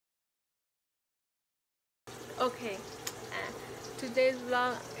Okay, today's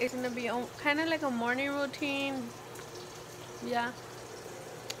vlog is gonna be kind of like a morning routine. Yeah.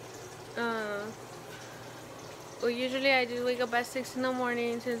 Uh, well, usually I just wake up at 6 in the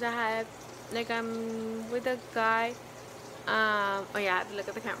morning since I have, like, I'm with a guy. Oh yeah, I have to look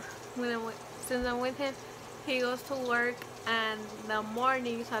at the camera. Since I'm with him, he goes to work, and the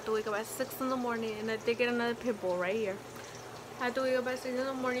mornings I have to wake up at 6 in the morning, and I did get another pit bull right here. I have to wake up at 6 in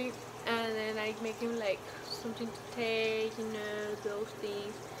the morning, and then I make him like something to take, those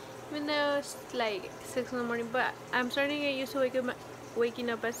things. Even though it's like 6 in the morning, but I'm starting to get used to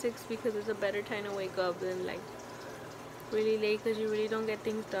waking up at 6 because it's a better time to wake up than like really late, because you really don't get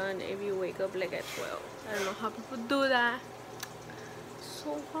things done if you wake up like at 12. I don't know how people do that. It's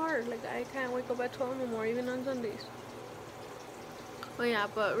so hard. Like, I can't wake up at 12 no more, even on Sundays. Oh yeah,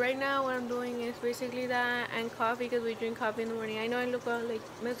 but right now what I'm doing is basically that and coffee, because we drink coffee in the morning. I know I look like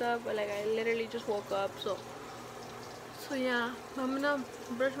messed up, but like I literally just woke up. So yeah, I'm gonna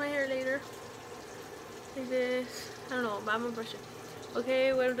brush my hair later like this. I don't know, but I'm gonna brush it.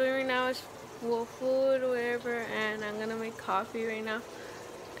 Okay, what I'm doing right now is food or whatever, and I'm gonna make coffee right now,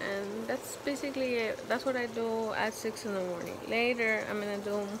 and that's basically it. That's what I do at 6 in the morning. Later I'm gonna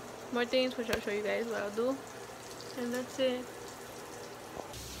do more things, which I'll show you guys what I'll do, and that's it.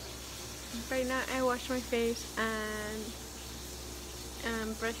 Right now I wash my face and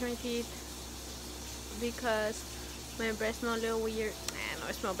brush my teeth because my breath smell a little weird. No,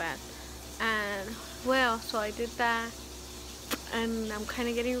 it smell bad. And well, so I did that, and I'm kind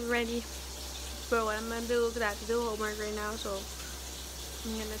of getting ready for what I'm gonna do, because I have to do homework right now. So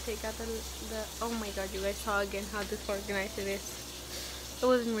I'm gonna take out the oh my god, you guys saw again how disorganized it is. It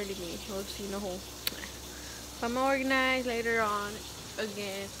wasn't really me, it was who. But I'm gonna organize later on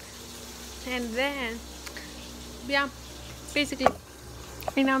again. And then, yeah, basically,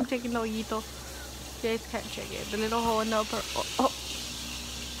 right now I'm taking the hoyito. You guys can't check it. The little hole in the upper.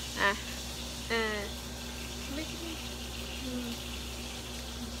 Basically,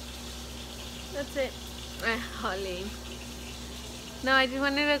 that's it. Holly. No, I just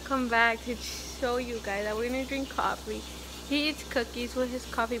wanted to come back to show you guys that we're gonna drink coffee. He eats cookies with his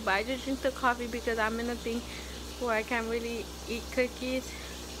coffee, but I just drink the coffee because I'm in a thing where I can't really eat cookies.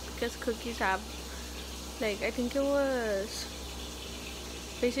 Because cookies have, like, I think it was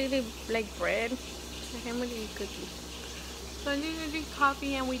basically like bread. I can't really eat cookies. So I'm just gonna drink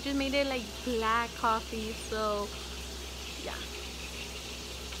coffee, and we just made it like black coffee. So yeah,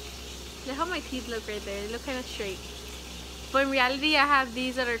 look how my teeth look right there. They look kind of straight, but in reality I have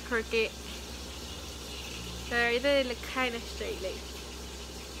these that are crooked. They look kind of straight, like,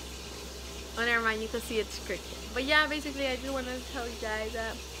 oh never mind, you can see it's crooked. But yeah, basically I just wanted to tell you guys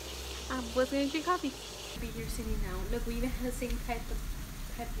that I was gonna drink coffee. Be here sitting down. Look, we even have the same type of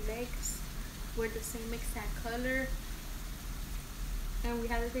legs. We're the same exact color, and we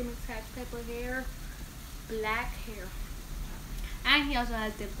have the same exact type of hair, black hair. And he also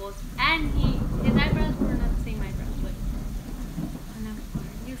has dimples. And his eyebrows were not the same eyebrows, but what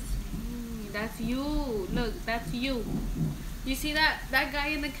are you saying? That's you. Look, that's you. You see that guy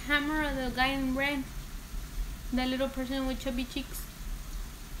in the camera, the guy in red, that little person with chubby cheeks?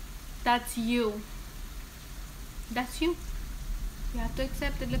 That's you. That's you. You have to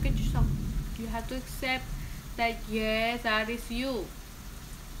accept it. Look at yourself. You have to accept that, yes, that is you.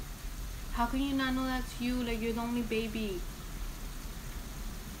 How can you not know that's you? Like, you're the only baby.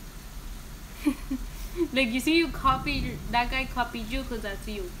 Like, you see, that guy copied you because that's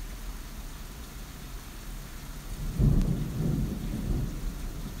you.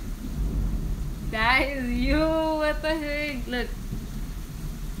 That is you. What the heck? Look.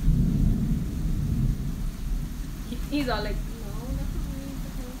 He's all like, no, that's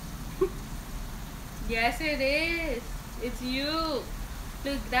not me. Yes, it is. It's you.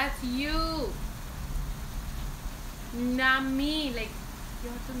 Look, that's you. Not me. Like, you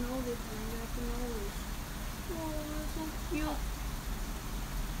have to know this, man. You have to know this. Oh, that's so cute.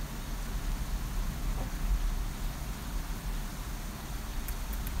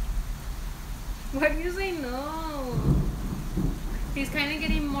 Why do you say no? He's kind of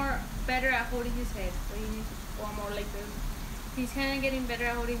getting better at holding his head. So he needs to go more like this. He's kind of getting better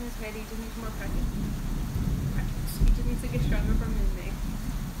at holding his head. He just needs more practice. He just needs to get stronger from his neck.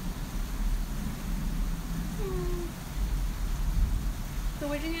 So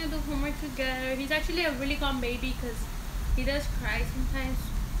we're just gonna do homework together. He's actually a really calm baby because he does cry sometimes.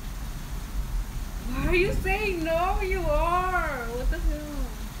 Why are you saying no? You are. What the hell?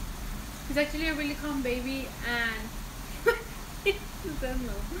 He's actually a really calm baby, and he says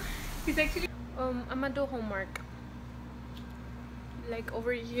no. He's actually I'm gonna do homework. like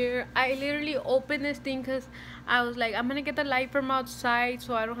over here. I literally opened this thing because I was like, I'm gonna get the light from outside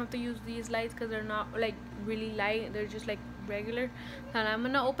so I don't have to use these lights because they're not like really light, they're just like regular. And I'm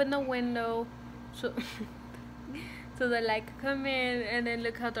gonna open the window so so the light can come in, and then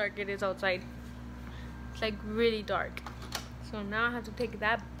look how dark it is outside. It's like really dark. So now I have to take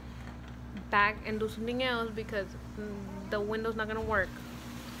that back and do something else because the window's not gonna work.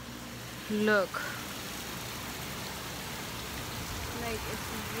 Look, like it's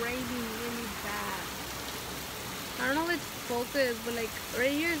raining really bad. I don't know if it's focused, but like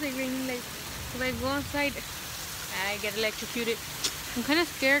right here it's like raining. Like if I go outside, I get electrocuted. I'm kind of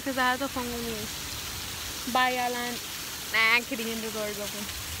scared because I have the phone with me. Bye, Alan. Nah, I'm kidding. The door is open.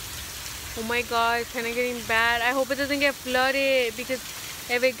 Oh my god, it's kind of getting bad. I hope it doesn't get flooded, because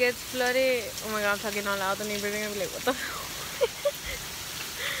if it gets flooded, oh my god, I'm talking out loud. The neighbors are gonna be like, what the hell?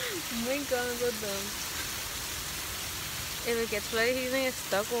 Oh my god, I'm so dumb. If it gets flooded, he's gonna get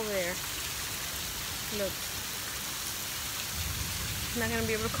stuck over there. Look. He's not gonna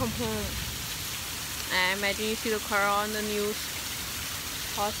be able to come home. I imagine you see the car on the news,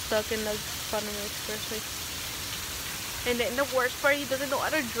 all stuck in the front of the expressway. And then the worst part, he doesn't know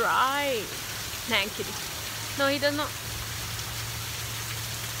how to drive. Nah, I'm kidding. No, he does not.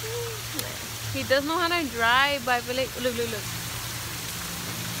 He does know how to drive, but I feel like, look.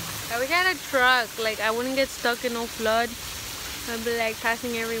 I wish I had a truck. Like, I wouldn't get stuck in no flood. I'd be like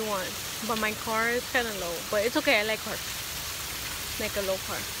passing everyone. But my car is kind of low. But it's okay, I like cars. Like a low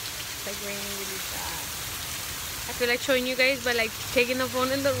car. It's like raining really bad. I feel like showing you guys, but like taking the phone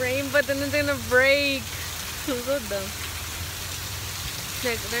in the rain, but then it's gonna break. I'm so dumb.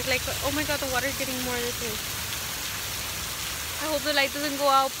 Like, there's like, oh my god, the water's getting more this way. I hope the light doesn't go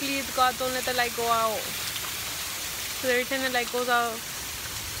out. Please, God, don't let the light go out. So every time the light goes out,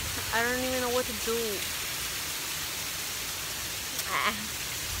 I don't even know what to do.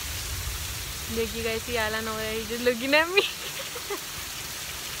 Look, you guys see Alan over there. He's just looking at me.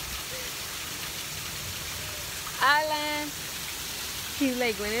 Alan. He's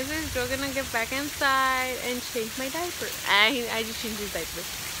like, when is this girl gonna get back inside and change my diaper? I just changed his diaper.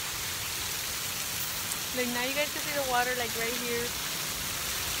 Like, now you guys can see the water like right here.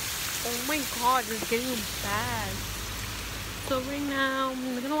 Oh my god, it's getting bad. So right now,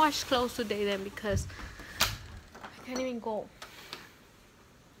 I'm gonna wash clothes today then, because I can't even go.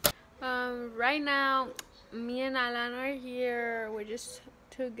 Right now, me and Alan are here. We're just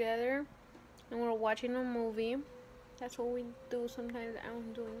together and we're watching a movie. That's what we do sometimes.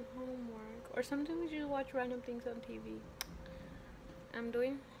 I'm doing homework, or sometimes we just watch random things on TV. I'm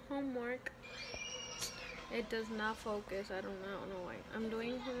doing homework. It does not focus. I don't know why. I'm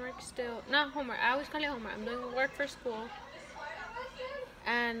doing homework still. Not homework. I always call it homework. I'm doing work for school.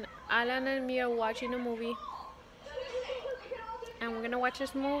 And Alan and me are watching a movie. And we're gonna watch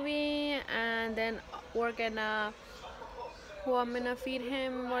this movie, and then we're gonna, well, I'm gonna feed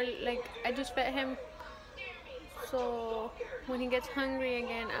him, or like, I just fed him. So when he gets hungry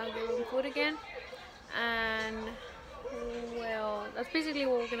again, I'll give him food again. And well, that's basically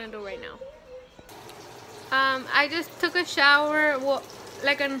what we're gonna do right now. I just took a shower. Well,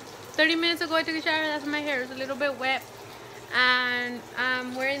 like 30 minutes ago I took a shower. That's my hair. It's a little bit wet. And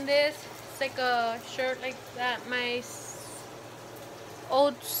I'm wearing this. It's like a shirt like that my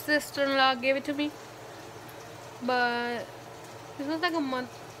old sister-in-law gave it to me. But this was like a month.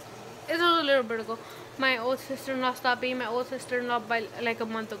 It was a little bit ago. My old sister-in-law stopped being my old sister-in-law by like a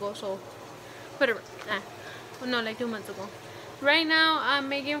month ago. So whatever. No, like 2 months ago. Right now I'm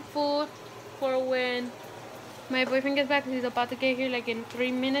making food for when my boyfriend gets back. He's about to get here like in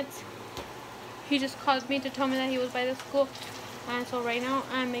 3 minutes. He just called me to tell me that he was by the school. And so right now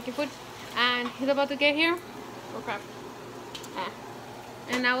I'm making food. And he's about to get here. Oh crap.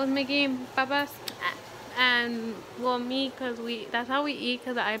 And I was making papas. And well, me, because that's how we eat,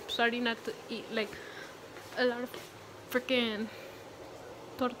 because I'm starting not to eat like a lot of freaking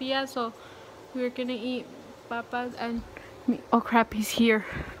tortillas. So we're gonna eat papas and me. Oh crap, he's here.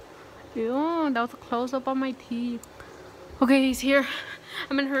 Ew, that was a close up on my teeth. Okay, he's here.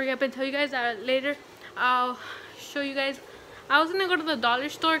 I'm gonna hurry up and tell you guys that later. I'll show you guys. I was gonna go to the dollar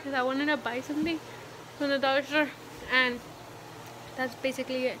store because I wanted to buy something from the dollar store, and that's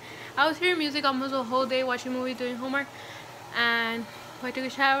basically it. I was hearing music almost the whole day, watching movies, doing homework, and I took a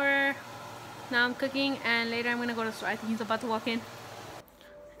shower. Now I'm cooking, and later I'm gonna go to the store. I think he's about to walk in.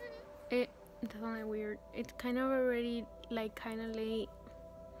 It doesn't like weird. It's kind of already like kind of late.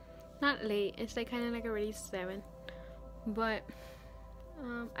 Not late. It's like kind of like already 7. But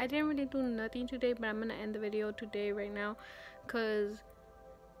I didn't really do nothing today. But I'm gonna end the video today right now, cause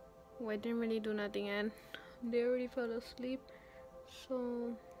I didn't really do nothing, and they already fell asleep.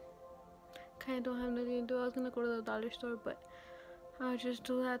 so kind of don't have nothing to do. I was gonna go to the dollar store, but I'll just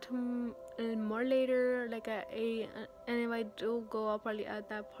do that more later, like at 8. And if I do go, I'll probably add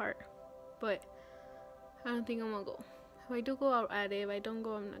that part. But I don't think I'm gonna go. If I do go, I'll add it. If I don't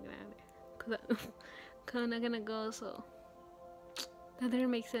go, I'm not gonna add it. Cause I'm not gonna go, so that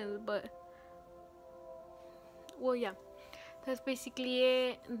didn't make sense. But well, yeah, that's basically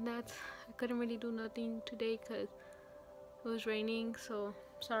it. I couldn't really do nothing today because it was raining. So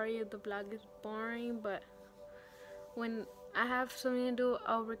sorry if the vlog is boring, but when I have something to do,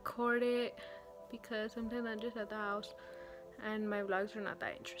 I'll record it, because sometimes I'm just at the house and my vlogs are not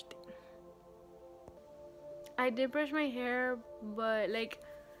that interesting. I did brush my hair, but like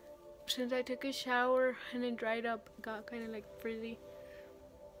since I took a shower and it dried up, it got kind of like frizzy.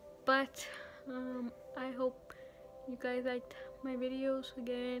 But I hope you guys liked my videos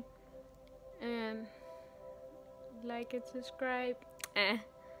again, and like and subscribe.